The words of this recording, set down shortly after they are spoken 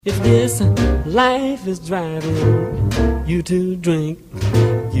If this life is driving you to drink,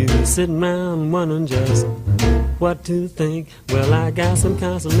 you sitting around wondering just what to think. Well, I got some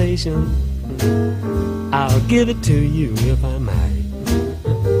consolation. I'll give it to you if I might.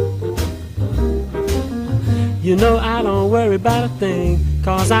 You know I don't worry about a thing,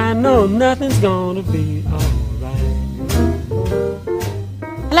 'cause I know nothing's gonna be alright.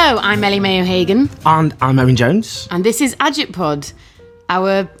 Hello, I'm Ellie Mae O'Hagan. And I'm Owen Jones. And this is Agitpod,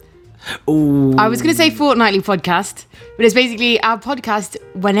 our... I was going to say fortnightly podcast, but it's basically our podcast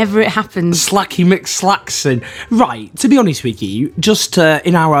whenever it happens. Slacky McSlackson. Right, to be honest with you, just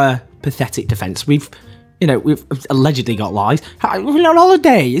in our pathetic defence, we've allegedly got lies. We're on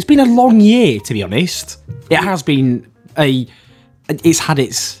holiday. It's been a long year, to be honest. It has been It's had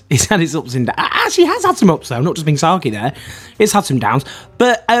its ups and downs. Actually, it has had some ups, though. Not just being sarky there. It's had some downs.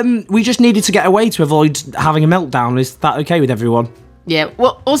 But we just needed to get away to avoid having a meltdown. Is that okay with everyone? Yeah,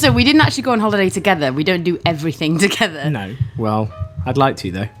 well, also, we didn't actually go on holiday together. We don't do everything together. No. Well, I'd like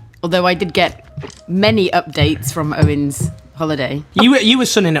to, though. Although I did get many updates from Owen's holiday. You were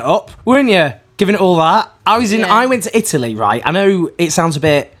sunning it up, weren't you? Giving it all that. I went to Italy, right? I know it sounds a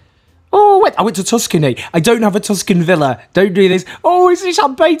bit... I went to Tuscany. I don't have a Tuscan villa. Don't do this. Is it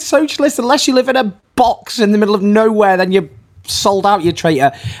champagne socialist? Unless you live in a box in the middle of nowhere, then you're sold out, you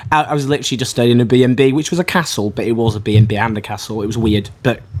traitor. I was literally just staying in a B&B, which was a castle, but it was a B&B and a castle. It was weird,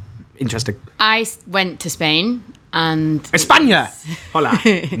 but interesting. I went to Spain and... España! Hola.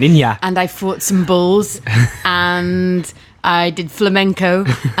 Niña. And I fought some bulls and... I did flamenco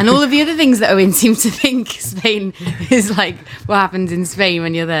and all of the other things that Owen seems to think Spain is like what happens in Spain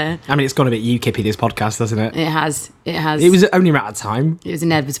when you're there. I mean, it's gone a bit UKIP-y, this podcast, hasn't it? It has. It was only a matter of time. It was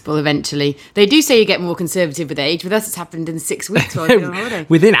inevitable eventually. They do say you get more conservative with age. With us, it's happened in 6 weeks while I've been on holiday.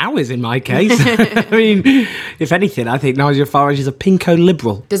 Within hours, in my case. I mean, if anything, I think Nigel Farage is a pinko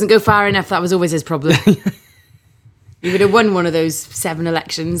liberal. Doesn't go far enough. That was always his problem. He would have won one of those 7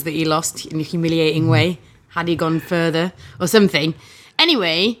 elections that he lost in a humiliating way. Had he gone further or something.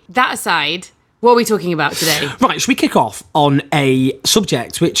 Anyway, that aside, what are we talking about today? Right, should we kick off on a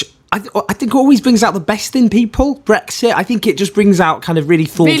subject which I think always brings out the best in people? Brexit. I think it just brings out kind of really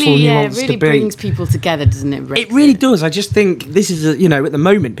thoughtful, nuanced really debate. Brings people together, doesn't it, Brexit? It really does. I just think this is, at the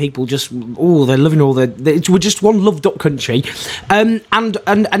moment, people just, they're loving we're just one loved up country. And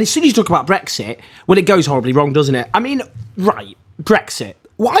as soon as you talk about Brexit, well, it goes horribly wrong, doesn't it? I mean, right, Brexit.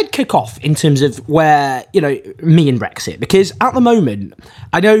 What I'd kick off in terms of where, me and Brexit, because at the moment,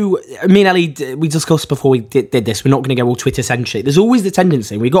 I know, me and Ellie, we discussed before we did this, we're not going to go all Twitter-centric. There's always the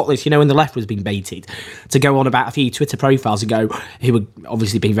tendency, we got this, when the left was being baited, to go on about a few Twitter profiles and go, who were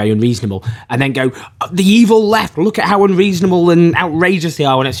obviously being very unreasonable, and then go, the evil left, look at how unreasonable and outrageous they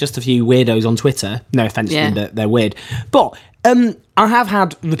are when it's just a few weirdos on Twitter. No offence to them, they're weird. But I have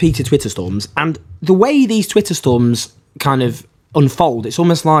had repeated Twitter storms, and the way these Twitter storms kind of unfold, it's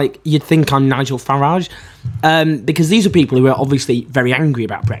almost like you'd think I'm Nigel Farage, because these are people who are obviously very angry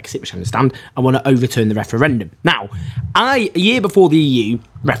about Brexit, which I understand, and want to overturn the referendum. Now, a year before the EU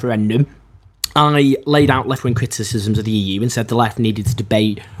referendum, I laid out left-wing criticisms of the EU and said the left needed to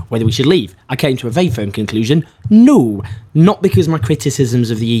debate whether we should leave. I came to a very firm conclusion: no, not because my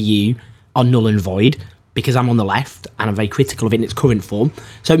criticisms of the EU are null and void, because I'm on the left and I'm very critical of it in its current form.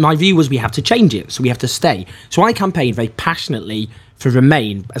 So my view was we have to change it, so we have to stay. So I campaigned very passionately for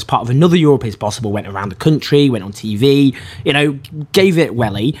Remain as part of Another Europe is Possible, went around the country, went on TV, gave it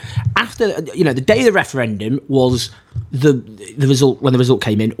welly. After, the day of the referendum was the result, when the result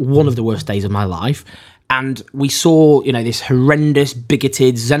came in, one of the worst days of my life. And we saw, this horrendous,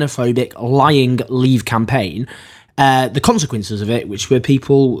 bigoted, xenophobic, lying Leave campaign. The consequences of it, which were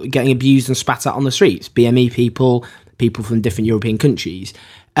people getting abused and spat at on the streets, BME people from different European countries.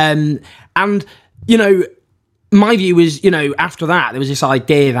 And, my view was, after that, there was this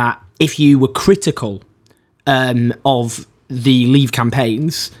idea that if you were critical of the Leave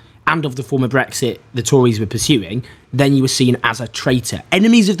campaigns and of the form of Brexit the Tories were pursuing, then you were seen as a traitor.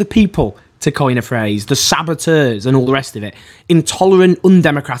 Enemies of the people, to coin a phrase, the saboteurs and all the rest of it. Intolerant,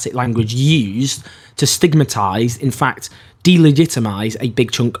 undemocratic language used to stigmatise, in fact, delegitimise a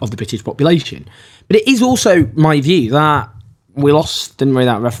big chunk of the British population. But it is also my view that we lost, didn't we,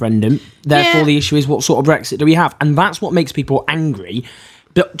 that referendum. Therefore, the issue is, what sort of Brexit do we have? And that's what makes people angry.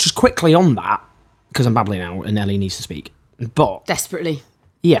 But just quickly on that, because I'm babbling out and Ellie needs to speak. But desperately.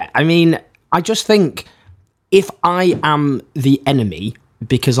 Yeah, I mean, I just think if I am the enemy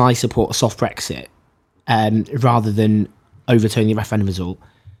because I support a soft Brexit, rather than overturning the referendum result,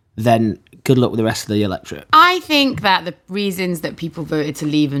 then good luck with the rest of the electorate. I think that the reasons that people voted to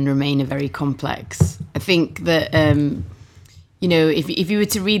leave and Remain are very complex. I think that you know, if you were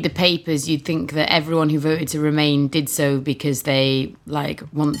to read the papers, you'd think that everyone who voted to remain did so because they like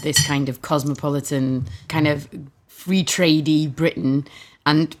want this kind of cosmopolitan, kind of free tradey Britain,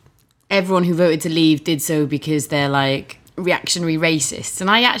 and everyone who voted to leave did so because they're like reactionary racists. And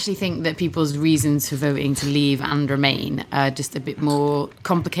I actually think that people's reasons for voting to leave and remain are just a bit more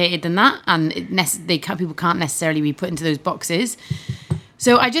complicated than that, and people can't necessarily be put into those boxes.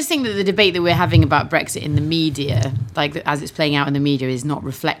 So I just think that the debate that we're having about Brexit in the media, like as it's playing out in the media, is not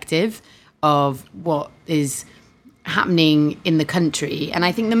reflective of what is happening in the country. And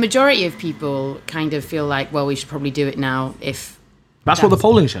I think the majority of people kind of feel like, well, we should probably do it now if that's what the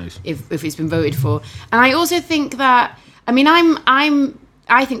polling shows. If it's been voted for. And I also think that, I mean,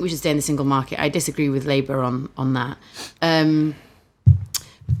 I think we should stay in the single market. I disagree with Labour on that.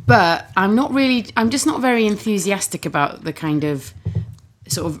 But I'm just not very enthusiastic about the kind of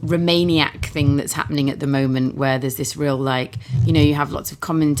sort of Remainiac thing that's happening at the moment, where there's this real, like, you know, you have lots of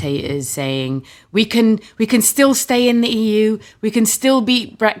commentators saying we can still stay in the EU, we can still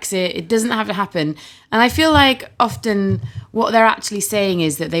beat Brexit, it doesn't have to happen. And I feel like often what they're actually saying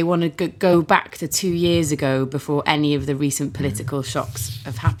is that they want to go back to 2 years ago, before any of the recent political shocks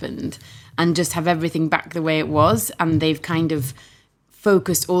have happened, and just have everything back the way it was. And they've kind of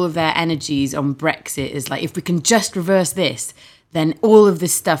focused all of their energies on Brexit as like, if we can just reverse this, then all of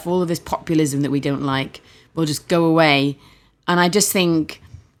this stuff, all of this populism that we don't like will just go away. And I just think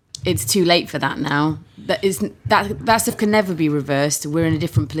it's too late for that now. That stuff can never be reversed. We're in a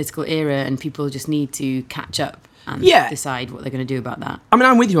different political era, and people just need to catch up and decide what they're going to do about that. I mean,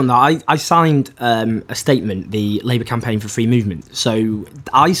 I'm with you on that. I signed a statement, the Labour campaign for free movement. So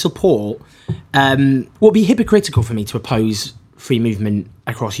I support what would be hypocritical for me to oppose free movement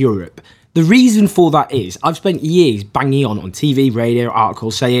across Europe. The reason for that is I've spent years banging on TV, radio,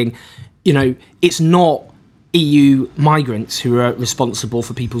 articles saying, you know, it's not EU migrants who are responsible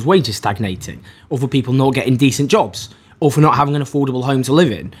for people's wages stagnating, or for people not getting decent jobs, or for not having an affordable home to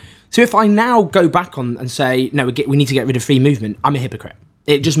live in. So if I now go back on and say, no, we need to get rid of free movement, I'm a hypocrite.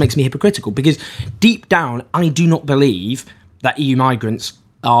 It just makes me hypocritical, because deep down, I do not believe that EU migrants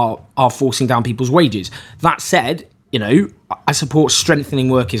are forcing down people's wages. That said, you know, I support strengthening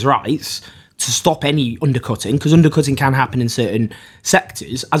workers' rights to stop any undercutting, because undercutting can happen in certain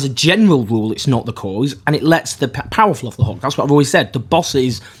sectors. As a general rule, it's not the cause, and it lets the powerful off the hook. That's what I've always said. The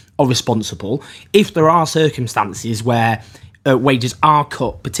bosses are responsible. If there are circumstances where wages are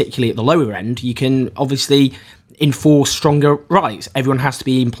cut, particularly at the lower end, you can obviously enforce stronger rights. Everyone has to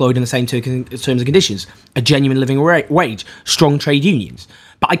be employed in the same terms and conditions. A genuine living wage. Strong trade unions.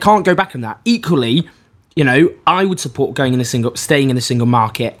 But I can't go back on that. Equally, you know, I would support staying in the single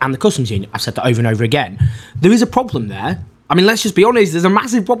market and the customs union. I've said that over and over again. There is a problem there. I mean, let's just be honest. There's a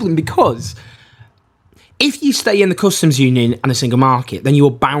massive problem, because if you stay in the customs union and the single market, then you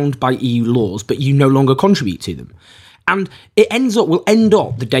are bound by EU laws, but you no longer contribute to them. And it will end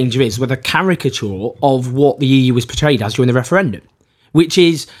up, the danger is, with a caricature of what the EU was portrayed as during the referendum, which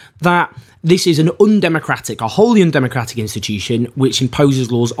is that this is an a wholly undemocratic institution which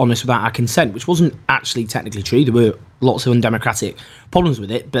imposes laws on us without our consent, which wasn't actually technically true. There were lots of undemocratic problems with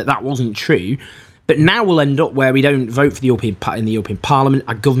it, but that wasn't true. But now we'll end up where we don't vote for in the European Parliament,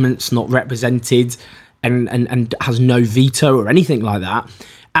 our government's not represented and has no veto or anything like that.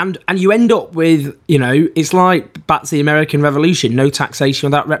 And you end up with, you know, it's like back to the American Revolution, no taxation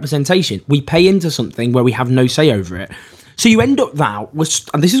without representation. We pay into something where we have no say over it. So you end up now,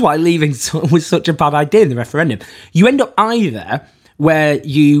 and this is why leaving was such a bad idea in the referendum, you end up either where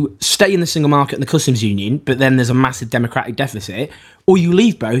you stay in the single market and the customs union, but then there's a massive democratic deficit, or you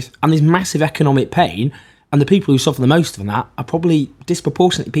leave both and there's massive economic pain, and the people who suffer the most from that are probably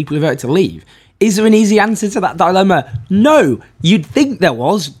disproportionately people who voted to leave. Is there an easy answer to that dilemma? No. You'd think there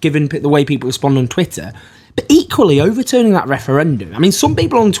was, given the way people respond on Twitter. But equally, overturning that referendum, I mean, some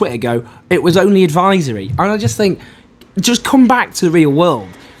people on Twitter go, it was only advisory. And I just think, just come back to the real world.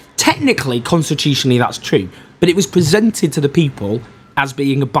 Technically, constitutionally, that's true. But it was presented to the people as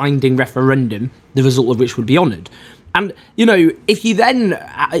being a binding referendum, the result of which would be honoured. And, you know, if you then,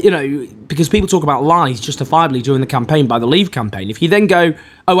 you know, because people talk about lies justifiably during the campaign by the Leave campaign, if you then go,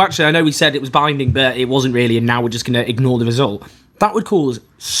 oh, actually, I know we said it was binding, but it wasn't really, and now we're just going to ignore the result, that would cause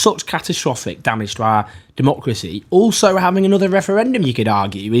such catastrophic damage to our democracy. Also, having another referendum, you could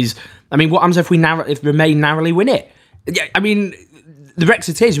argue, is, I mean, what happens if Remain narrowly win it? Yeah, I mean, the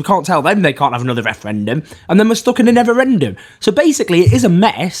Brexiteers, we can't tell them they can't have another referendum, and then we're stuck in a never-endum. So basically, it is a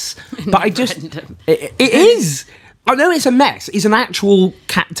mess, but it is. I know it's a mess. It's an actual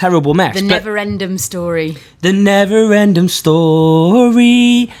terrible mess. The never-endum story. The never-endum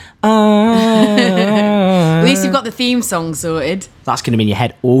story. At least you've got the theme song sorted. That's going to be in your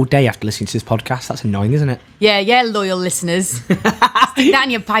head all day after listening to this podcast. That's annoying, isn't it? Yeah, loyal listeners. Stick that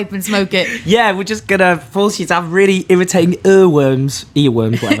in your pipe and smoke it. Yeah, we're just going to force you to have really irritating earworms,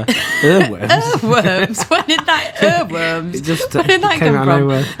 whatever. Earworms? Earworms? Where did that earworms? Where did that came come out of from?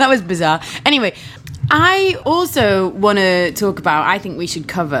 nowhere. That was bizarre. Anyway, I also want to talk about, I think we should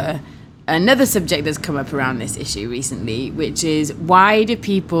cover another subject that's come up around this issue recently, which is why do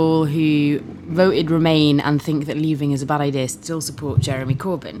people who voted Remain and think that leaving is a bad idea still support Jeremy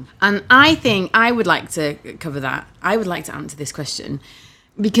Corbyn? And I think I would like to cover that. I would like to answer this question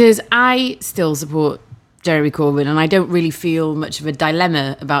because I still support Jeremy Corbyn and I don't really feel much of a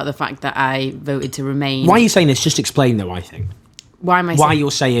dilemma about the fact that I voted to Remain. Why are you saying this? Just explain, though, I think. Why am I Why saying...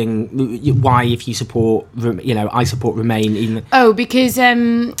 you're saying, why if you support, I support Remain. Even... Oh, because...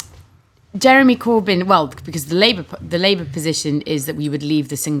 Jeremy Corbyn, well, because the Labour position is that we would leave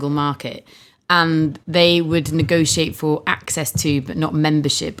the single market and they would negotiate for access to, but not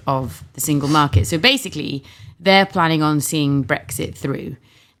membership of the single market. So basically, they're planning on seeing Brexit through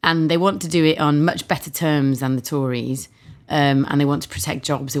and they want to do it on much better terms than the Tories. And they want to protect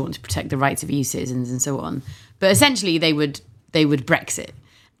jobs, they want to protect the rights of EU citizens and so on. But essentially, they would Brexit.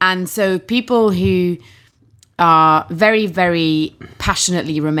 And so people who are very, very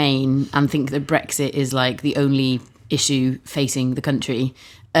passionately Remain and think that Brexit is like the only issue facing the country,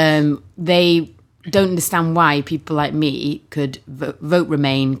 they don't understand why people like me could vote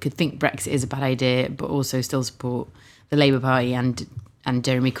Remain, could think Brexit is a bad idea, but also still support the Labour Party and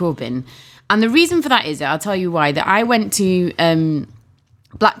Jeremy Corbyn. And the reason for that is, I'll tell you why, that I went to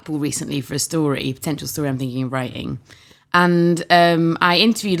Blackpool recently for a potential story I'm thinking of writing. And I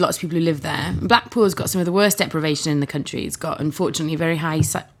interviewed lots of people who live there. Blackpool's got some of the worst deprivation in the country. It's got, unfortunately, a very high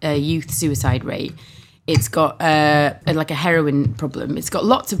youth suicide rate. It's got a heroin problem. It's got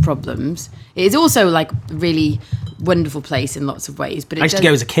lots of problems. It is also like a really wonderful place in lots of ways. But I used to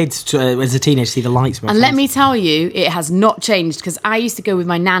go as a kid, as a teenager, to see the lights. And let me tell you, it has not changed because I used to go with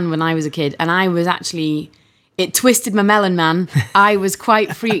my nan when I was a kid, and I was actually... It twisted my melon, man. I was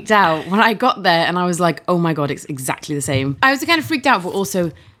quite freaked out when I got there and I was like, oh my God, it's exactly the same. I was kind of freaked out, but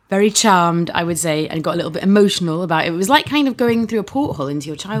also very charmed, I would say, and got a little bit emotional about it. It was like kind of going through a porthole into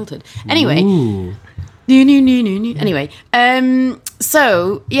your childhood. Anyway. Ooh. Anyway,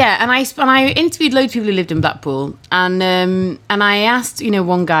 so yeah, and I interviewed loads of people who lived in Blackpool, and I asked,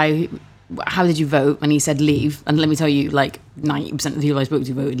 one guy, how did you vote? And he said leave. And let me tell you, like 90% of the people I spoke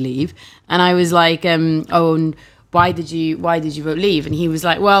to voted leave. And I was like, and why did you vote leave? And he was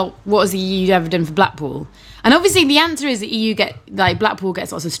like, well, what has the EU ever done for Blackpool? And obviously the answer is that Blackpool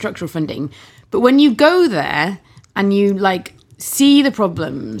gets lots of structural funding. But when you go there and you see the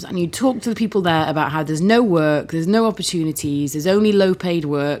problems and you talk to the people there about how there's no work, there's no opportunities, there's only low paid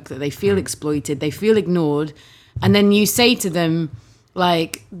work, that they feel exploited, they feel ignored. And then you say to them,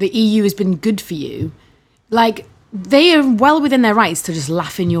 the EU has been good for you, they are well within their rights to just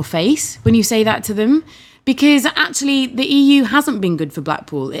laugh in your face when you say that to them, because actually the EU hasn't been good for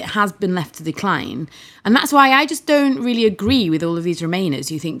Blackpool. It has been left to decline. And that's why I just don't really agree with all of these Remainers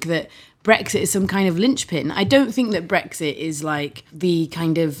who think that Brexit is some kind of linchpin. I don't think that Brexit is the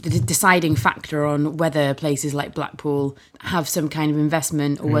kind of the deciding factor on whether places like Blackpool have some kind of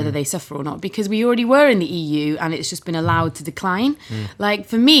investment or whether they suffer or not, because we already were in the EU and it's just been allowed to decline.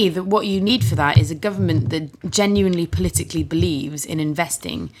 For me, what you need for that is a government that genuinely politically believes in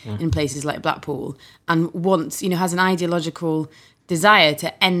investing in places like Blackpool and wants, has an ideological desire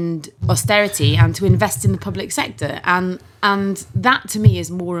to end austerity and to invest in the public sector, and that to me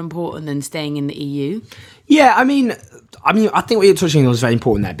is more important than staying in the EU. Yeah, I mean, I think what you're touching on is very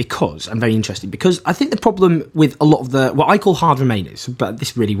important there, because I'm very interested, because I think the problem with a lot of what I call hard Remainers, but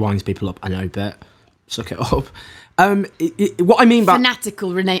this really winds people up, I know, but suck it up. What I mean by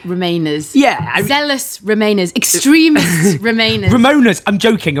fanatical Remainers, zealous Remainers, extremist Remainers, Ramonas. I'm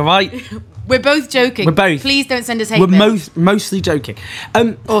joking, all right. We're both joking. We're both. Please don't send us hate mail. We're mostly joking.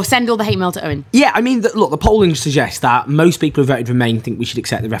 Or send all the hate mail to Owen. Yeah, I mean, the polling suggests that most people who voted Remain think we should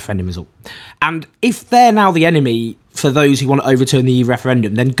accept the referendum result. And if they're now the enemy for those who want to overturn the EU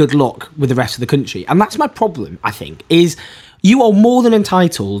referendum, then good luck with the rest of the country. And that's my problem, I think, is you are more than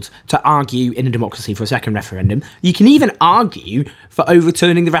entitled to argue in a democracy for a second referendum. You can even argue for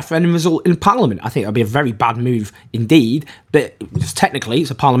overturning the referendum result in Parliament. I think that would be a very bad move indeed, but technically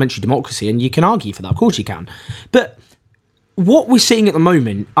it's a parliamentary democracy and you can argue for that. Of course you can. But what we're seeing at the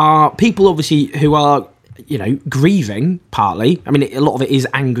moment are people obviously who are, grieving partly. I mean, a lot of it is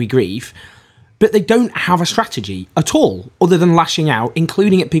angry grief, but they don't have a strategy at all, other than lashing out,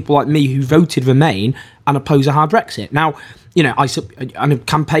 including at people like me who voted Remain and oppose a hard Brexit. Now, you know, I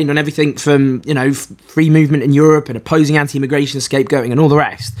campaigned on everything from, you know, free movement in Europe and opposing anti-immigration scapegoating and all the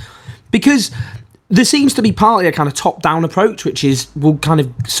rest, because there seems to be partly a kind of top-down approach, which is we'll kind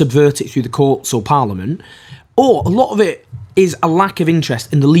of subvert it through the courts or Parliament, or a lot of it is a lack of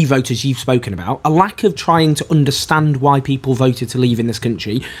interest in the Leave voters you've spoken about, a lack of trying to understand why people voted to leave in this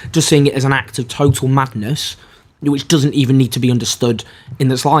country, just seeing it as an act of total madness, which doesn't even need to be understood in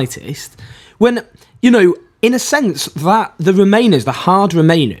the slightest. When, you know, in a sense, that the Remainers, the hard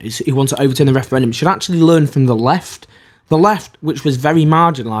Remainers who want to overturn the referendum, should actually learn from the left, which was very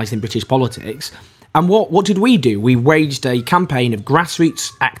marginalised in British politics. And what did we do? We waged a campaign of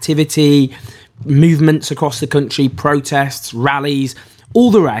grassroots activity, movements across the country, protests, rallies,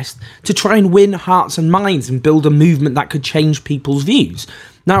 all the rest, to try and win hearts and minds and build a movement that could change people's views.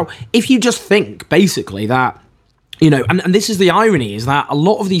 Now, if you just think, basically, that, you know, and this is the irony, is that a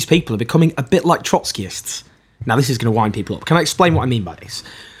lot of these people are becoming a bit like Trotskyists. Now, this is going to wind people up. Can I explain what I mean by this?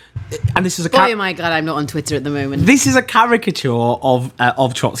 And this is Boy, am I glad I'm not on Twitter at the moment. This is a caricature of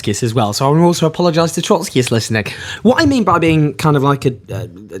Trotskyists as well, so I want to also apologise to Trotskyists listening. What I mean by being kind of like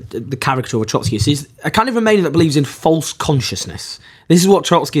the caricature of Trotskyists is a kind of Remainer that believes in false consciousness. This is what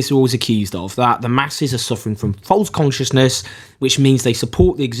Trotskyists are always accused of, that the masses are suffering from false consciousness, which means they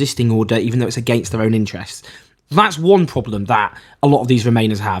support the existing order even though it's against their own interests. That's one problem that a lot of these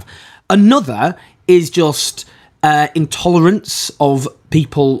Remainers have. Another is just intolerance of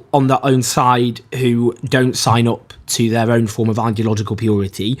people on their own side who don't sign up to their own form of ideological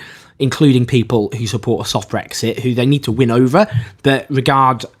purity, including people who support a soft Brexit, who they need to win over, but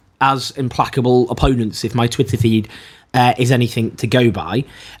regard as implacable opponents, if my Twitter feed is anything to go by.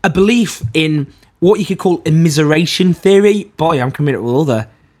 A belief in what you could call immiseration theory. Boy, I'm coming up with all the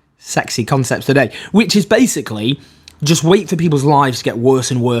sexy concepts today, which is basically just wait for people's lives to get worse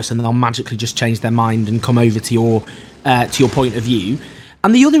and worse, and then they'll magically just change their mind and come over to your point of view.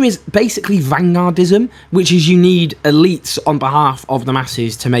 And the other is basically vanguardism, which is you need elites on behalf of the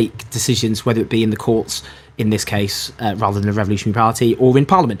masses to make decisions, whether it be in the courts, in this case, rather than the Revolutionary Party, or in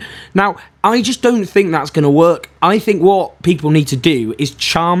Parliament. Now, I just don't think that's going to work. I think what people need to do is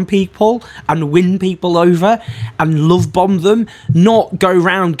charm people and win people over and love bomb them, not go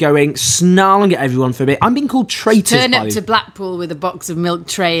around going snarling at everyone for a bit. I'm being called traitors. Turn up to Blackpool with a box of milk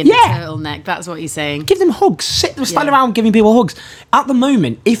tray and a turtleneck. That's what you're saying. Give them hugs. Stand around giving people hugs. At the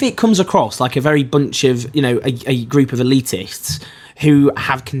moment, if it comes across like a very bunch of, you know, a group of elitists who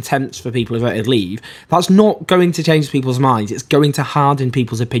have contempt for people who voted Leave, that's not going to change people's minds. It's going to harden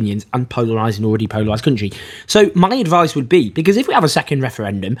people's opinions and polarise an already polarised country. So my advice would be, because if we have a second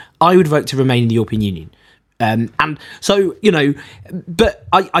referendum, I would vote to remain in the European Union. And so, you know, but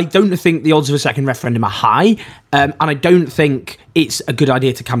I don't think the odds of a second referendum are high, and I don't think it's a good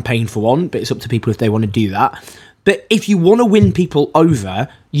idea to campaign for one, but it's up to people if they want to do that. But if you want to win people over,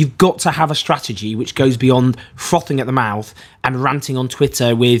 you've got to have a strategy which goes beyond frothing at the mouth and ranting on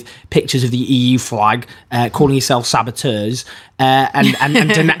Twitter with pictures of the EU flag, calling yourself saboteurs,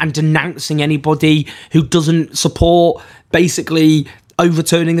 and denouncing anybody who doesn't support basically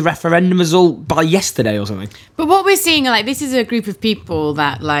overturning the referendum result by yesterday or something. But what we're seeing, like, this is a group of people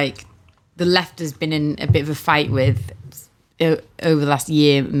that, like, the left has been in a bit of a fight with over the last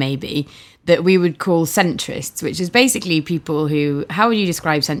year, maybe, that we would call centrists, which is basically people who, how would you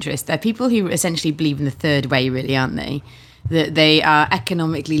describe centrists? They're people who essentially believe in the third way, really, aren't they? That they are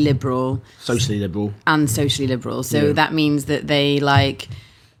economically liberal. Socially liberal. And socially liberal. So that means that they, like,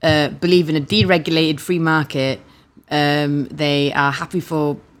 believe in a deregulated free market. They are happy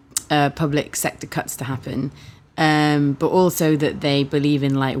for public sector cuts to happen. But also that they believe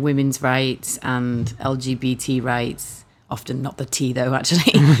in, like, women's rights and LGBT rights. Often not the T, though,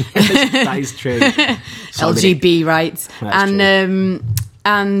 actually. That is true. LGB rights.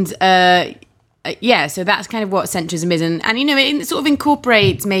 Yeah, so that's kind of what centrism is. And you know, it sort of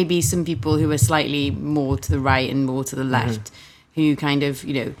incorporates maybe some people who are slightly more to the right and more to the left, who kind of,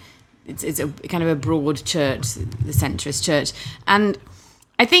 you know, it's a kind of a broad church, the centrist church. And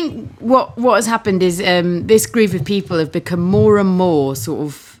I think what has happened is this group of people have become more and more sort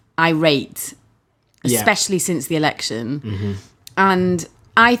of irate, especially since the election. And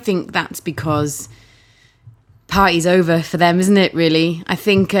I think that's because party's over for them, isn't it, really? I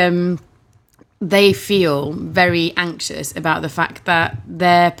think they feel very anxious about the fact that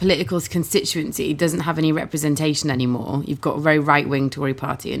their political constituency doesn't have any representation anymore. You've got a very right-wing Tory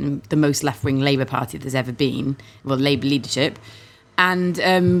party and the most left-wing Labour party there's ever been, well, Labour leadership. And,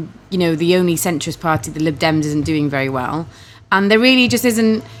 you know, the only centrist party, the Lib Dems, isn't doing very well. And there really just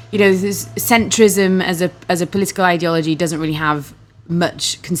isn't, this centrism as a political ideology doesn't really have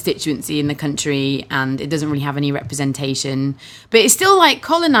much constituency in the country, and it doesn't really have any representation, but it still like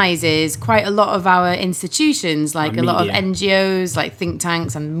colonizes quite a lot of our institutions, like a lot of NGOs, like think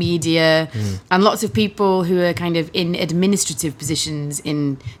tanks and media, and lots of people who are kind of in administrative positions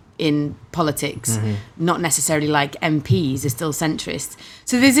in politics, not necessarily like MPs, are still centrist.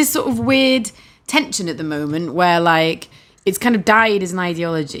 So there's this sort of weird tension at the moment where like it's kind of died as an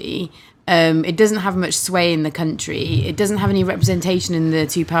ideology. It doesn't have much sway in the country. It doesn't have any representation in the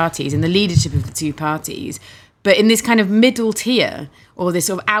two parties, in the leadership of the two parties. But in this kind of middle tier, or this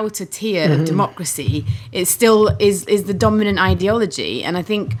sort of outer tier of democracy, it still is the dominant ideology. And I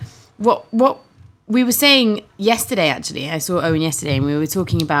think what we were saying yesterday, actually, I saw Owen yesterday, and we were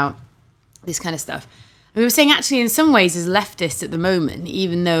talking about this kind of stuff. And we were saying, actually, in some ways, as leftists at the moment,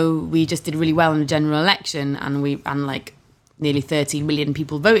 even though we just did really well in the general election, and like nearly 13 million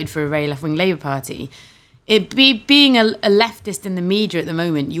people voted for a very left-wing Labour Party, being a leftist in the media at the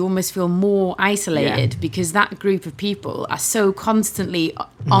moment, you almost feel more isolated because that group of people are so constantly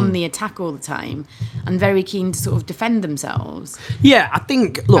on the attack all the time and very keen to sort of defend themselves. Yeah, I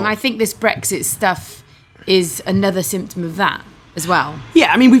think, look... And I think this Brexit stuff is another symptom of that as well.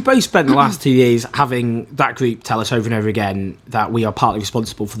 Yeah, I mean, we've both spent the last 2 years having that group tell us over and over again that we are partly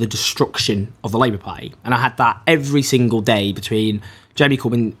responsible for the destruction of the Labour Party. And I had that every single day between Jeremy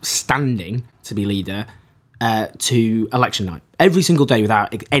Corbyn standing to be leader to election night. Every single day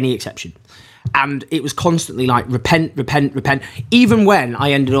without any exception. And it was constantly like, repent, repent, repent. Even when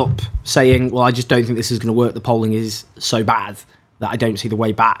I ended up saying, well, I just don't think this is going to work. The polling is so bad that I don't see the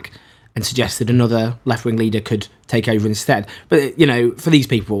way back, and suggested another left-wing leader could take over instead. But, for these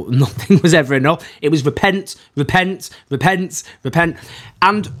people, nothing was ever enough. It was repent, repent, repent, repent.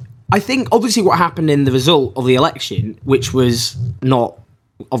 And I think, obviously, what happened in the result of the election, which was not,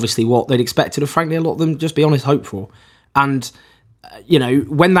 obviously, what they'd expected, or frankly, a lot of them, just be honest, hoped for. And,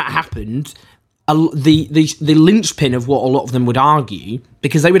 when that happened, the linchpin of what a lot of them would argue,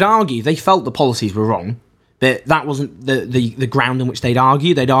 because they would argue they felt the policies were wrong, but that wasn't the ground on which they'd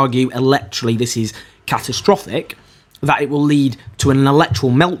argue. They'd argue electorally this is catastrophic, that it will lead to an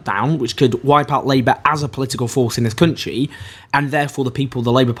electoral meltdown, which could wipe out Labour as a political force in this country, and therefore the people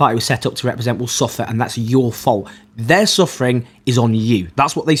the Labour Party was set up to represent will suffer, and that's your fault. Their suffering is on you.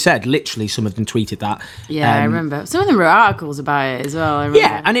 That's what they said. Literally, some of them tweeted that. Yeah, I remember. Some of them wrote articles about it as well. I remember.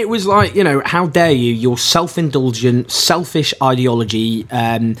 Yeah, and it was like, how dare you, your self-indulgent, selfish ideology,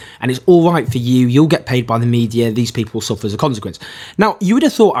 and it's all right for you, you'll get paid by the media, these people will suffer as a consequence. Now, you would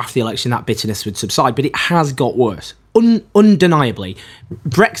have thought after the election that bitterness would subside, but it has got worse. Undeniably.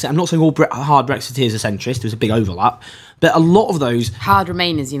 Brexit, I'm not saying all hard Brexiteers are centrist, there's a big overlap, but a lot of those... Hard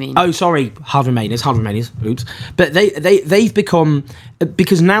Remainers, you mean? Oh, sorry, hard Remainers, oops. But they've become...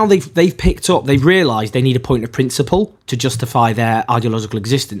 Because now they've picked up, they've realised they need a point of principle to justify their ideological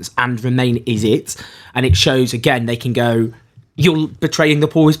existence, and Remain is it. And it shows, again, they can go... You're betraying the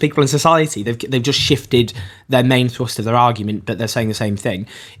poorest people in society. They've just shifted their main thrust of their argument, but they're saying the same thing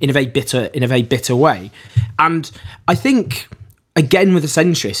in a very bitter way. And I think, again, with the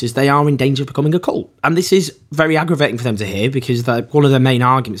centrists, is they are in danger of becoming a cult. And this is very aggravating for them to hear, because one of their main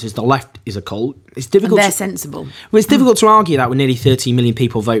arguments is the left is a cult. It's difficult. And they're sensible. Well, it's difficult to argue that when nearly 13 million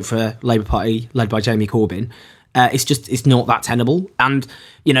people vote for a Labour Party led by Jeremy Corbyn. It's not that tenable, and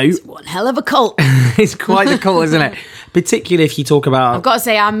it's one hell of a cult. It's quite a cult, isn't it? Particularly if you talk about. I've got to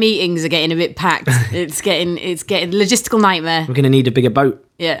say, our meetings are getting a bit packed. It's getting logistical nightmare. We're going to need a bigger boat.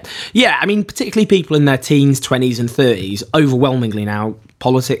 Yeah. I mean, particularly people in their teens, 20s, and 30s, overwhelmingly now,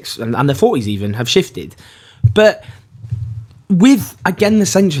 politics and their 40s even have shifted. But with, again, the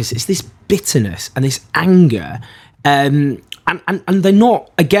centrists, it's this bitterness and this anger. And they're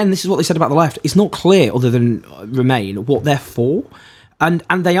not, again, this is what they said about the left, it's not clear, other than Remain, what they're for. And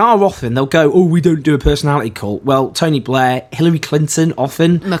they are often, they'll go, oh, we don't do a personality cult. Well, Tony Blair, Hillary Clinton,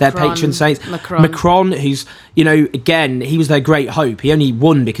 often, their patron saints. Macron, who's, again, he was their great hope. He only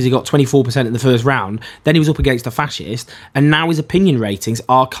won because he got 24% in the first round. Then he was up against a fascist. And now his opinion ratings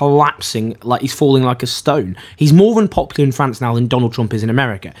are collapsing, like he's falling like a stone. He's more than popular in France now than Donald Trump is in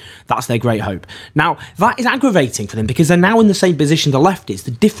America. That's their great hope. Now, that is aggravating for them because they're now in the same position the left is. The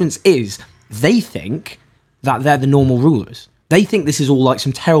difference is they think that they're the normal rulers. They think this is all like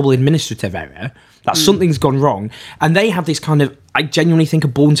some terrible administrative error, that something's gone wrong, and they have this kind of, I genuinely think, a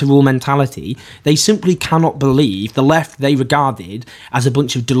born-to-rule mentality. They simply cannot believe the left they regarded as a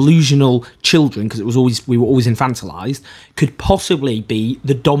bunch of delusional children, because we were always infantilized, could possibly be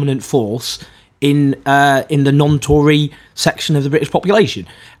the dominant force in the non-Tory section of the British population.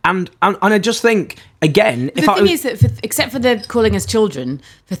 And I just think, again, The thing is that, except for the calling us children,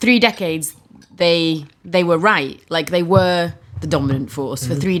 for 3 decades they were right. Like, they were the dominant force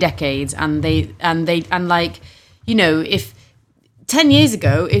for 3 decades, and like, you know, if 10 years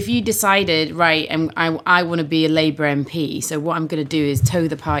ago, if you decided, right, I want to be a Labour MP, so what I'm going to do is toe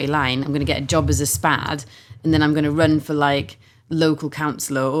the party line. I'm going to get a job as a SPAD, and then I'm going to run for, like, local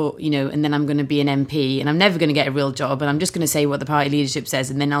councillor, or, you know, and then I'm going to be an MP, and I'm never going to get a real job, and I'm just going to say what the party leadership says,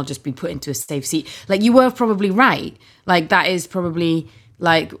 and then I'll just be put into a safe seat. Like, you were probably right. Like, that is probably,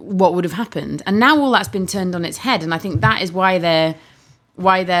 like, what would have happened. And now all that's been turned on its head, and I think that is why they're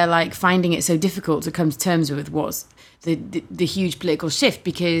like finding it so difficult to come to terms with what's the huge political shift,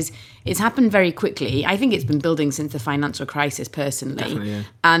 because it's happened very quickly. I think it's been building since the financial crisis, personally. Definitely, yeah.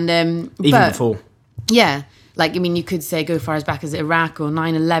 And even before. Yeah. Like, I mean, you could say go far as back as Iraq or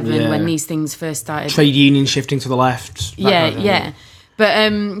 9/11 when these things first started. Trade unions shifting to the left. Yeah.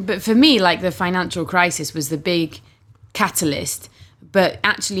 But for me, like, the financial crisis was the big catalyst. But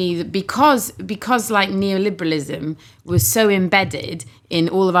actually, because like neoliberalism was so embedded in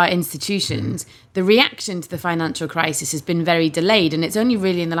all of our institutions, the reaction to the financial crisis has been very delayed, and it's only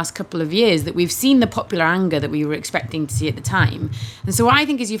really in the last couple of years that we've seen the popular anger that we were expecting to see at the time. And so what I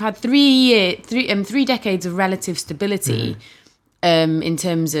think is you've had 3 decades of relative stability. In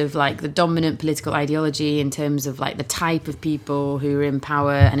terms of, like, the dominant political ideology, in terms of, like, the type of people who are in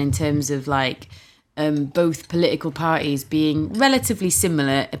power, and in terms of, like, both political parties being relatively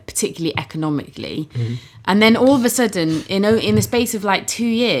similar, particularly economically. And then all of a sudden, in the space of, like, 2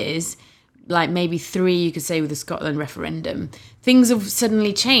 years, like maybe 3, you could say, with the Scotland referendum, things have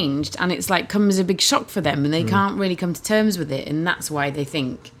suddenly changed, and it's like comes as a big shock for them, and they can't really come to terms with it, and that's why they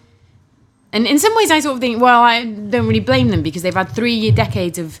think. And in some ways, I sort of think, well, I don't really blame them, because they've had 3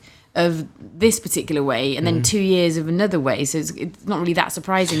 decades of this particular way, and then 2 years of another way. So it's not really that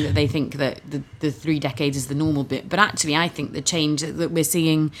surprising that they think that the 3 decades is the normal bit. But actually, I think the change that we're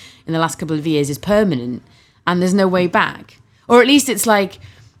seeing in the last couple of years is permanent, and there's no way back. Or at least it's like,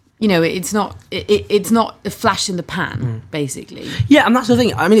 you know, it's not a flash in the pan, basically. Yeah, and that's the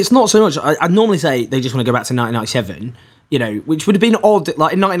thing. I mean, it's not so much. I'd normally say they just want to go back to 1997, you know, which would have been odd.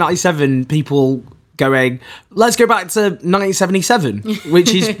 Like, in 1997, people going, let's go back to 1977,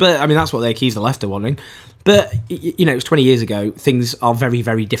 which is, but I mean, that's what they accuse the left of wanting. But, you know, it was 20 years ago. Things are very,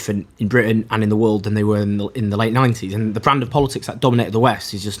 very different in Britain and in the world than they were in the late 90s. And the brand of politics that dominated the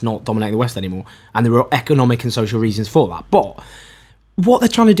West is just not dominating the West anymore. And there were economic and social reasons for that. But what they're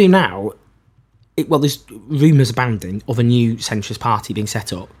trying to do now, there's rumours abounding of a new centrist party being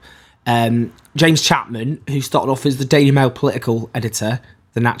set up. James Chapman, who started off as the Daily Mail political editor,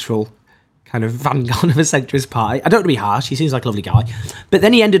 the natural kind of vanguard of a centrist party. I don't want to be harsh, he seems like a lovely guy. But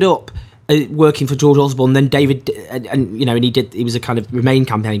then he ended up working for George Osborne, then David, and you know, and he was a kind of Remain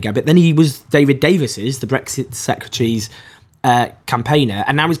campaign guy, but then he was David Davis's, the Brexit secretary's campaigner,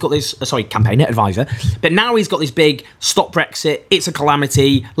 and now he's got this, campaigner, advisor, but now he's got this big, stop Brexit, it's a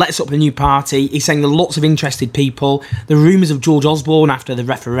calamity, let's set up a new party. He's saying there are lots of interested people. The rumours of George Osborne after the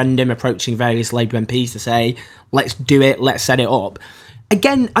referendum approaching various Labour MPs to say, let's do it, let's set it up.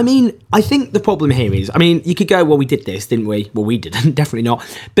 Again, I mean, I think the problem here is, I mean, you could go, well, we did this, didn't we? Well, we didn't, definitely not.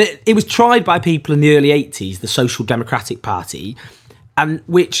 But it was tried by people in the early 80s, the Social Democratic Party, and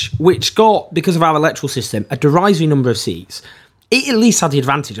which got, because of our electoral system, a derisory number of seats. It at least had the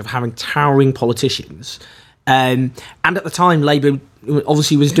advantage of having towering politicians. And at the time, Labour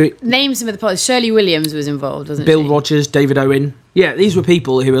obviously was doing... Name some of the politicians. Shirley Williams was involved, wasn't Bill she? Rogers, David Owen. Yeah, these were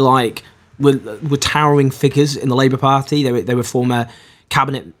people who were like, were towering figures in the Labour Party. They were former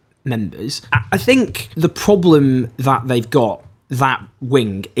cabinet members. I think the problem that they've got, that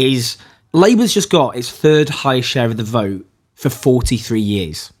wing, is Labour's just got its third highest share of the vote for 43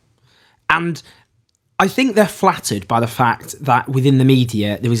 years. And I think they're flattered by the fact that within the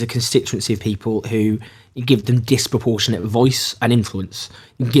media there is a constituency of people who give them disproportionate voice and influence,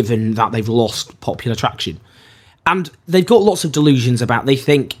 given that they've lost popular traction. And they've got lots of delusions about, they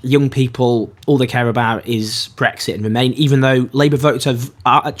think young people, all they care about is Brexit and Remain, even though Labour voters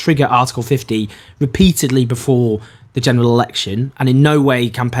have triggered Article 50 repeatedly before the general election, and in no way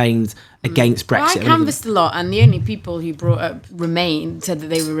campaigned against Brexit. Well, I canvassed a lot, and the only people who brought up Remain, said that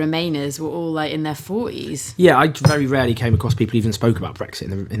they were Remainers, were all like in their 40s. Yeah, I very rarely came across people who even spoke about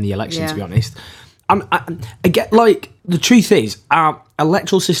Brexit in the election, to be honest. I get, like, the truth is, our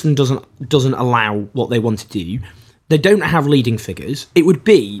electoral system doesn't allow what they want to do. They don't have leading figures. It would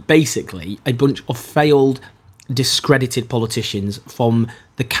be basically a bunch of failed, discredited politicians from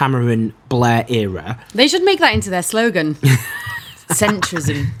the Cameron Blair era. They should make that into their slogan.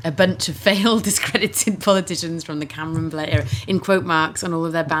 Centrism, a bunch of failed, discredited politicians from the Cameron Blair era, in quote marks on all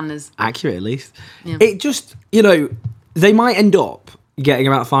of their banners. Accurate, at least. Yeah. It just, they might end up getting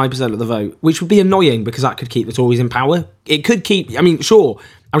about 5% of the vote, which would be annoying because that could keep the Tories in power. It could keep, I'm sure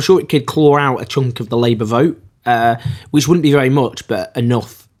it could claw out a chunk of the Labour vote, which wouldn't be very much, but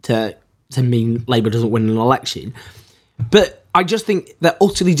enough to mean Labour doesn't win an election. But I just think that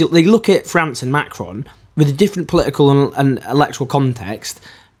utterly, they look at France and Macron with a different political and electoral context,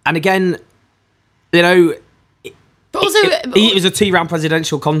 and again, But also, it was a 2-round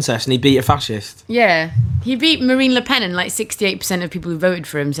presidential contest and he beat a fascist. yeah, he beat Marine Le Pen, and like 68% of people who voted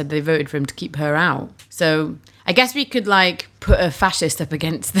for him said they voted for him to keep her out. So I guess we could put a fascist up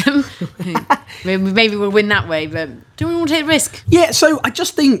against them. Maybe we'll win that way, but do we want to take the risk? Yeah, so I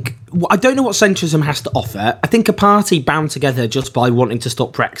just think, I don't know what centrism has to offer. I think a party bound together just by wanting to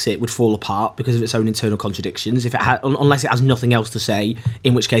stop Brexit would fall apart because of its own internal contradictions, unless it has nothing else to say,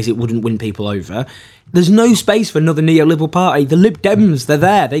 in which case it wouldn't win people over. There's no space for another neoliberal party. The Lib Dems, they're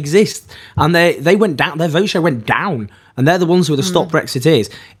there, they exist, and they went down, their vote share went down, and they're the ones who are the stop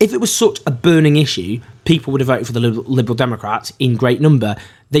Brexiteers. If it was such a burning issue, people would have voted for the Liberal Democrats in great number.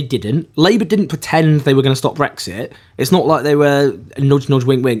 They didn't. Labour didn't pretend they were going to stop Brexit. It's not like they were nudge, nudge,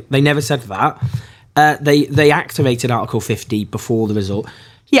 wink, wink. They never said that. They activated Article 50 before the result.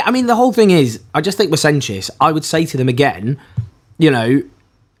 Yeah, the whole thing is, I just think we're centrists. I would say to them again, I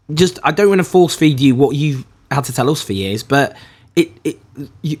don't want to force feed you what you've had to tell us for years, but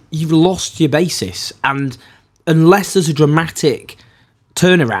you've lost your basis. And unless there's a dramatic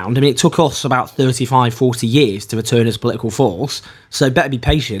turnaround, it took us about 35, 40 years to return as a political force, so better be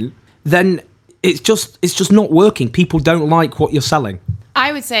patient, then it's just not working. People don't like what you're selling.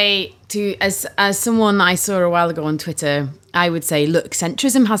 I would say, as someone I saw a while ago on Twitter, I would say, look,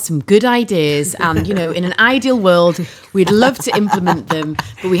 centrism has some good ideas, and in an ideal world we'd love to implement them,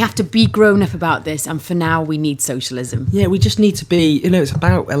 but we have to be grown up about this, and for now we need socialism. Yeah, we just need to be, it's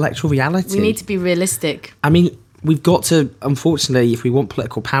about electoral reality. We need to be realistic. We've got to, unfortunately, if we want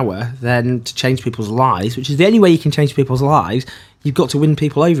political power, then to change people's lives, which is the only way you can change people's lives, you've got to win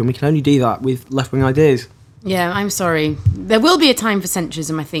people over, and we can only do that with left-wing ideas. Yeah, I'm sorry. There will be a time for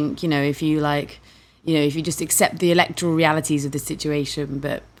centrism, I think, if you just accept the electoral realities of the situation,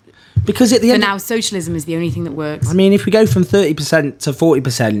 but because at the end, for now, socialism is the only thing that works. If we go from 30% to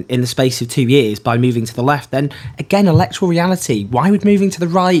 40% in the space of 2 years by moving to the left, then again, electoral reality. Why would moving to the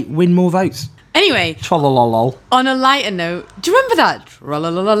right win more votes? Anyway, Trollololol. On a lighter note, do you remember that?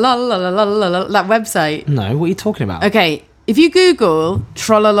 That website? No, what are you talking about? Okay, if you Google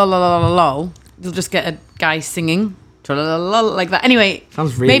trollolololol, you'll just get a guy singing trollololol like that. Anyway,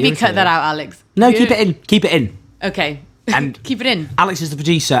 sounds really maybe irritating. cut that out, Alex. No, keep it in. Keep it in. Okay. And keep it in. Alex is the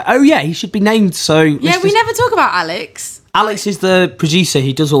producer. Oh yeah, he should be named. So yeah, we never talk about Alex. Alex is the producer.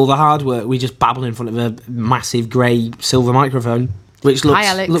 He does all the hard work. We just babble in front of a massive grey silver microphone, which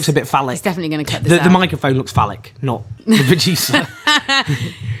looks a bit phallic. It's definitely going to cut this out. The microphone looks phallic, not the producer.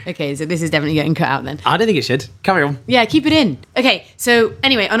 Okay, so this is definitely getting cut out then. I don't think it should. Carry on. Yeah, keep it in. Okay, so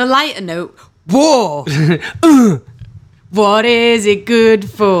anyway, on a lighter note, war. What is it good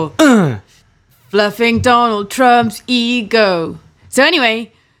for? Fluffing Donald Trump's ego. So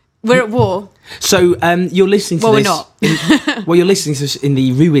anyway, we're at war. So you're listening to this... Well, we're not. You're listening to this in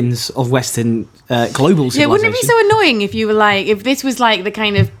the ruins of Western global civilization. Yeah, wouldn't it be so annoying if you were if this was the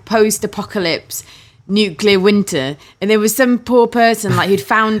kind of post-apocalypse nuclear winter, and there was some poor person who'd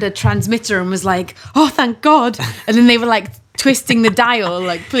found a transmitter and was oh, thank God. And then they were twisting the dial,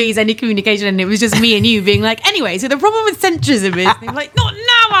 please, any communication, and it was just me and you being anyway, so the problem with centrism is, they were not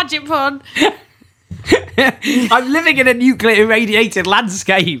now, Agitpod. I'm living in a nuclear irradiated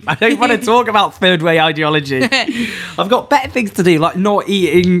landscape. I don't want to talk about third way ideology. I've got better things to do, like not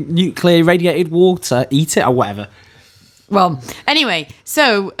eating nuclear irradiated water. Eat it or whatever. Well, anyway,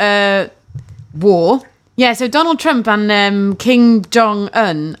 so war. Yeah, so Donald Trump and Kim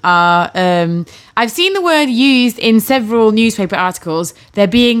Jong-un are... I've seen the word used in several newspaper articles. They're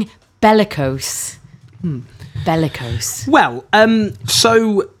being bellicose. Bellicose. Well,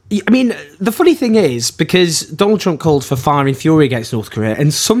 so... the funny thing is, because Donald Trump called for fire and fury against North Korea,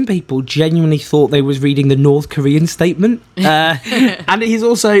 and some people genuinely thought they was reading the North Korean statement. And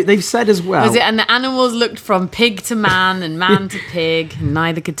they've said as well... Was it, and the animals looked from pig to man and man to pig, and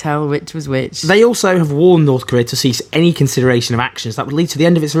neither could tell which was which. They also have warned North Korea to cease any consideration of actions that would lead to the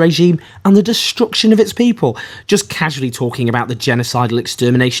end of its regime and the destruction of its people. Just casually talking about the genocidal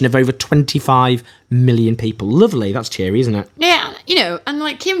extermination of over 25 million people. Lovely, that's cheery, isn't it? Yeah,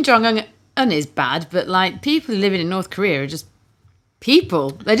 and Kim Jong-un is bad, but people living in North Korea are just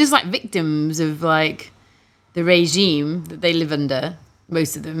people. They're just victims of the regime that they live under,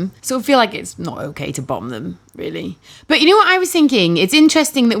 most of them, sort of feel like it's not okay to bomb them, really. But you know what I was thinking? It's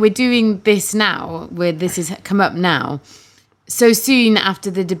interesting that we're doing this now, where this has come up now, so soon after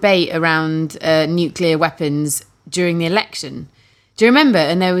the debate around nuclear weapons during the election. Do you remember?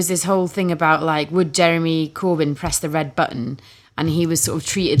 And there was this whole thing about, like, would Jeremy Corbyn press the red button? And he was sort of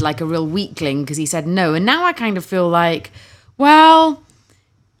treated like a real weakling because he said no. And now I kind of feel like, well,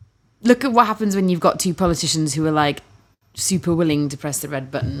 look at what happens when you've got two politicians who are, like, super willing to press the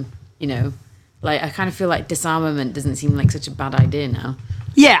red button, you know? Like, I kind of feel like disarmament doesn't seem like such a bad idea now.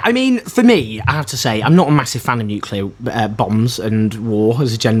 Yeah, I mean, for me, I have to say, I'm not a massive fan of nuclear bombs and war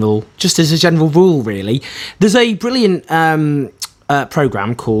as a general rule, really. There's a brilliant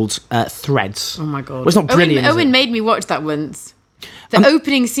program called Threads. Oh my God. Well, it's not brilliant. Owen made me watch that once. The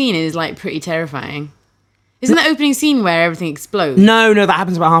opening scene is, like, pretty terrifying. Isn't the opening scene where everything explodes? No, that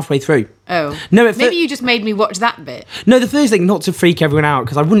happens about halfway through. Oh. No, maybe you just made me watch that bit. No, the first thing, not to freak everyone out,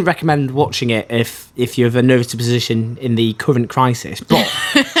 because I wouldn't recommend watching it if you have a nervous disposition in the current crisis.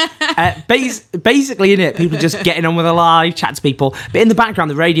 But basically in it, people just getting on with their life, chat to people. But in the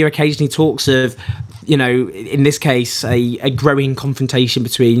background, the radio occasionally talks of, you know, in this case, a growing confrontation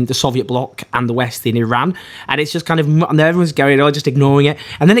between the Soviet bloc and the West in Iran. And it's just kind of, and everyone's going, just ignoring it.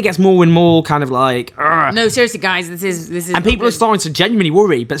 And then it gets more and more kind of like, Ugh. No, seriously, guys, this is. And people are starting to genuinely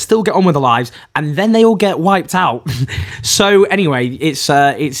worry, but still get on with their lives. And then they all get wiped out. So anyway, it's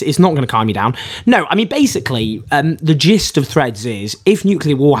not going to calm you down. No, I mean, basically, the gist of Threads is, if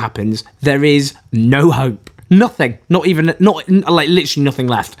nuclear war happens, there is no hope. Nothing. Not like literally nothing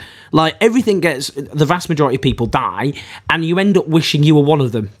left. Like, everything gets, the vast majority of people die, and you end up wishing you were one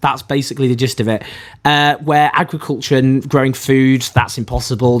of them. That's basically the gist of it. Where agriculture and growing food, that's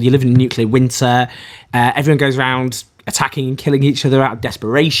impossible. You live in a nuclear winter. Everyone goes around attacking and killing each other out of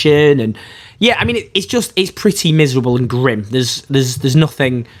desperation. And yeah, I mean, it's pretty miserable and grim. There's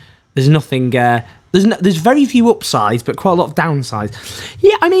nothing. There's very few upsides, but quite a lot of downsides.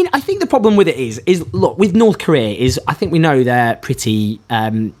 Yeah, I mean, I think the problem with it is look, with North Korea is, I think we know they're pretty,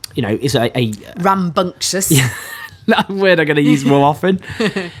 is a rambunctious. Yeah, that word I'm going to use more often.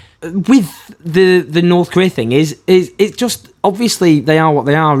 With the North Korea thing is it's just, obviously they are what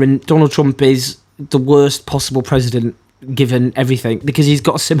they are, and Donald Trump is the worst possible president given everything, because he's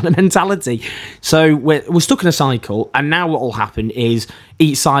got a similar mentality. So we're stuck in a cycle, and now what will happen is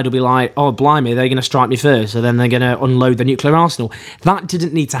each side will be like, oh blimey, they're going to strike me first, so then they're going to unload the nuclear arsenal. That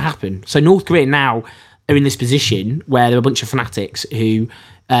didn't need to happen. So North Korea now are in this position where they're a bunch of fanatics who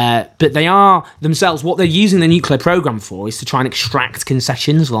but they are themselves, what they're using the nuclear program for is to try and extract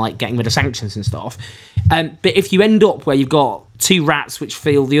concessions, like getting rid of sanctions and stuff. But if you end up where you've got two rats which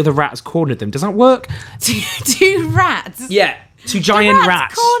feel the other rat's cornered them, does that work? Two rats? Yeah. Two giant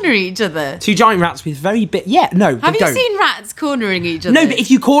rats corner each other. Two giant rats with very big. Yeah, no. Have you seen rats cornering each other? No, but if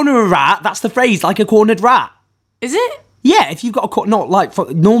you corner a rat, that's the phrase, like a cornered rat. Is it? Yeah, if you've got not like,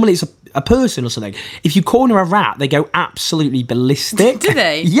 normally it's a person or something. If you corner a rat, they go absolutely ballistic. Do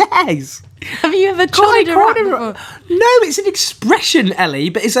they? Yes. Have you ever cornered a rat before? No, it's an expression,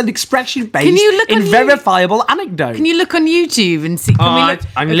 Ellie, but it's an expression based in verifiable anecdote. Can you look on YouTube and see?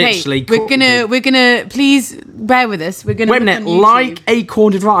 Literally. We're gonna please bear with us. We're gonna. Wait a minute, like a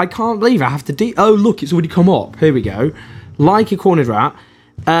cornered rat. I can't believe I have to oh look, it's already come up. Here we go. Like a cornered rat.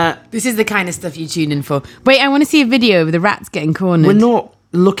 This is the kind of stuff you tune in for. Wait, I want to see a video of the rats getting cornered. We're not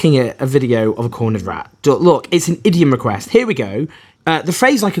looking at a video of a cornered rat. Look, it's an idiom request. Here we go. The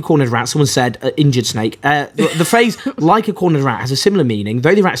phrase like a cornered rat, someone said injured snake. The phrase like a cornered rat has a similar meaning.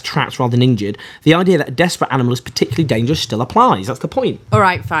 Though the rat's trapped rather than injured, the idea that a desperate animal is particularly dangerous still applies. That's the point. All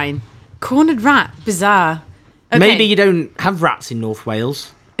right, fine. Cornered rat, bizarre. Okay. Maybe you don't have rats in North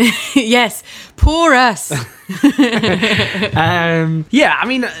Wales. Yes, poor us. Yeah, I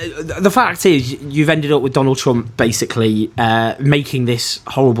mean, the fact is, you've ended up with Donald Trump basically making this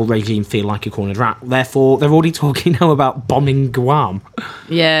horrible regime feel like a cornered rat. Therefore, they're already talking now about bombing Guam.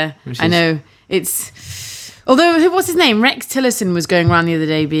 Yeah, I know. Although, what's his name? Rex Tillerson was going around the other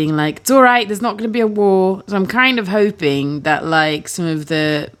day being like, it's all right, there's not going to be a war. So I'm kind of hoping that, like, some of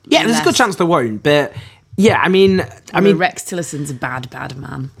the... Yeah, there's a good chance there won't, but... Yeah, I mean, Rex Tillerson's a bad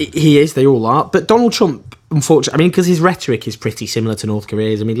man. He is. They all are. But Donald Trump, unfortunately, because his rhetoric is pretty similar to North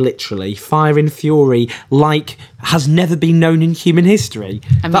Korea's. I mean, literally, fire and fury like has never been known in human history.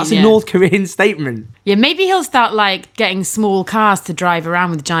 That's a North Korean statement. Yeah, maybe he'll start like getting small cars to drive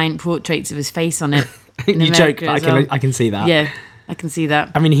around with giant portraits of his face on it. You joke, but I can see that. Yeah, I can see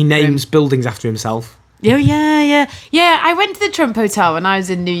that. I mean, he names buildings after himself. Oh yeah. I went to the Trump Hotel when I was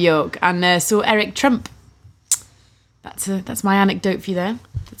in New York and saw Eric Trump. That's my anecdote for you there.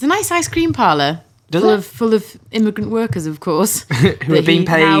 It's a nice ice cream parlour. Does full of immigrant workers, of course, Who are being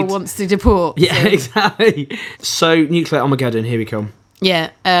paid. now wants to deport. Yeah, so. exactly. So, nuclear Armageddon, here we come.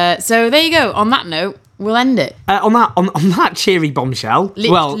 Yeah. So there you go. On that note, we'll end it. On that cheery bombshell,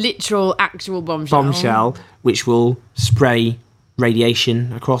 Literal, actual bombshell. which will spray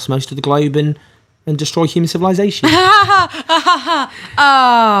radiation across most of the globe and destroy human civilization.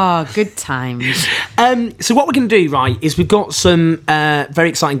 Oh, good times. So what we're going to do, right, is we've got some very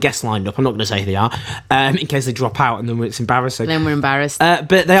exciting guests lined up. I'm not going to say who they are, in case they drop out and then it's embarrassing. Then we're embarrassed. But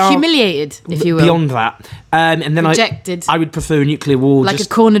they are humiliated, if you will. Beyond that, and then Rejected. I would prefer a nuclear war, Like a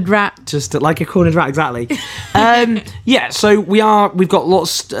cornered rat. just like a cornered rat, exactly. Yeah. So we've got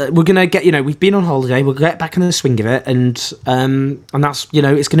lots. We're gonna get. We've been on holiday. We'll get back in the swing of it, and that's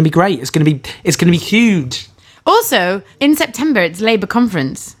it's gonna be great. It's gonna be huge. Also, in September, it's Labour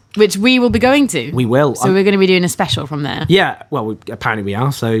conference, which we will be going to. We will. So we're going to be doing a special from there. Yeah. Well, apparently we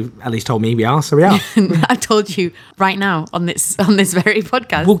are. So Ellie's told me we are. So we are. I told you right now on this very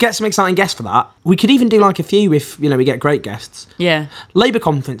podcast. We'll get some exciting guests for that. We could even do like a few if we get great guests. Yeah. Labour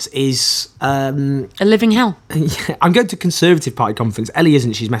conference is a living hell. I'm going to Conservative Party conference. Ellie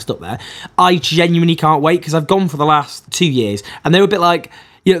isn't. She's messed up there. I genuinely can't wait because I've gone for the last 2 years and they were a bit like.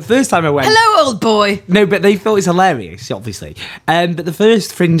 The first time I went... Hello, old boy! No, but they thought it's hilarious, obviously. But the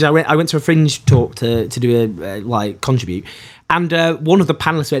first Fringe, I went to a Fringe talk to do a contribute, and one of the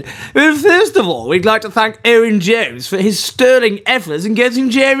panellists went, well, first of all, we'd like to thank Owen Jones for his sterling efforts in getting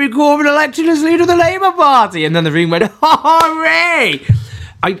Jeremy Corbyn elected as leader of the Labour Party. And then the room went, hooray!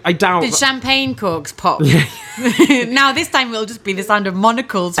 I doubt... The champagne corks pop. Now this time it'll just be the sound of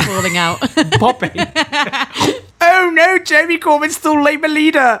monocles falling out. Popping. Oh no, Jeremy Corbyn's still Labour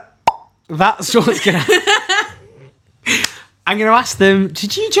leader. That's what's going to happen. I'm going to ask them,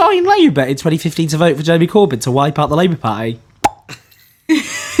 did you join Labour in 2015 to vote for Jeremy Corbyn to wipe out the Labour Party?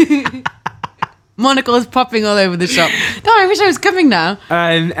 Monocles popping all over the shop. No, I wish I was coming now.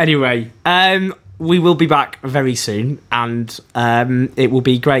 Anyway, we will be back very soon and it will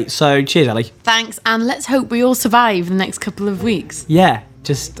be great. So cheers, Ellie. Thanks, and let's hope we all survive the next couple of weeks. Yeah,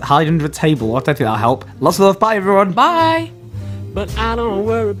 just hide under a table. I don't think that'll help. Lots of love. Bye, everyone. Bye. But I don't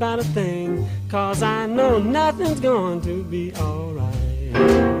worry about a thing, 'cause I know nothing's going to be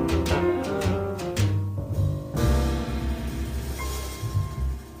alright.